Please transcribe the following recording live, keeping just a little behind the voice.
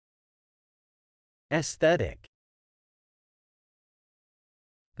Aesthetic.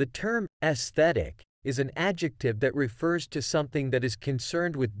 The term aesthetic is an adjective that refers to something that is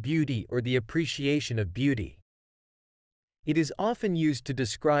concerned with beauty or the appreciation of beauty. It is often used to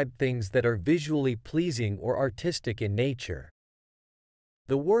describe things that are visually pleasing or artistic in nature.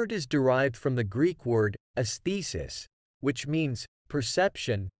 The word is derived from the Greek word aisthēsis, which means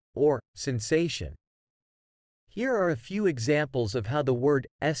perception or sensation. Here are a few examples of how the word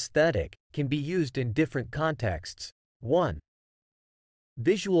aesthetic can be used in different contexts. 1.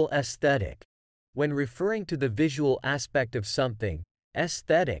 Visual aesthetic. When referring to the visual aspect of something,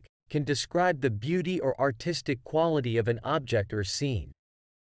 aesthetic can describe the beauty or artistic quality of an object or scene.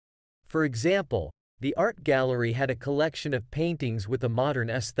 For example, the art gallery had a collection of paintings with a modern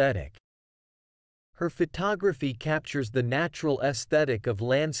aesthetic. Her photography captures the natural aesthetic of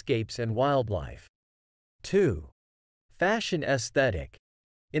landscapes and wildlife. 2. Fashion aesthetic.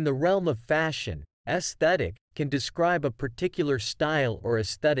 In the realm of fashion, aesthetic can describe a particular style or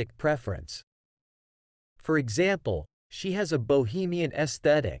aesthetic preference. For example, she has a bohemian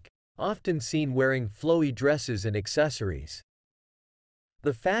aesthetic, often seen wearing flowy dresses and accessories.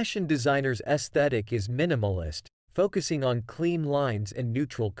 The fashion designer's aesthetic is minimalist, focusing on clean lines and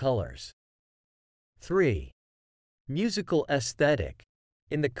neutral colors. 3. Musical aesthetic.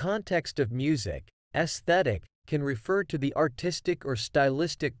 In the context of music, aesthetic can refer to the artistic or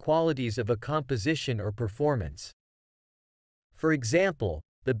stylistic qualities of a composition or performance. For example,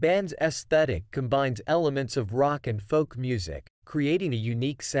 the band's aesthetic combines elements of rock and folk music, creating a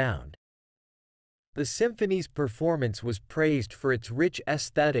unique sound. The symphony's performance was praised for its rich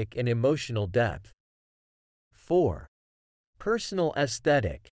aesthetic and emotional depth. 4. Personal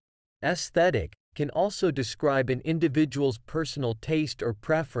aesthetic. Aesthetic can also describe an individual's personal taste or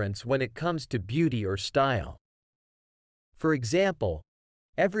preference when it comes to beauty or style. For example,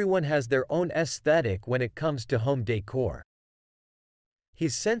 everyone has their own aesthetic when it comes to home decor.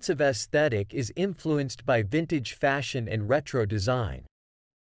 His sense of aesthetic is influenced by vintage fashion and retro design.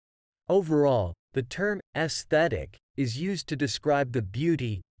 Overall, the term aesthetic is used to describe the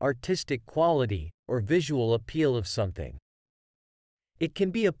beauty, artistic quality, or visual appeal of something. It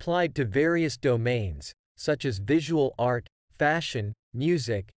can be applied to various domains, such as visual art, fashion,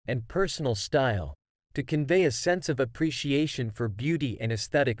 music, and personal style, to convey a sense of appreciation for beauty and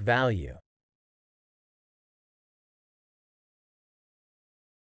aesthetic value.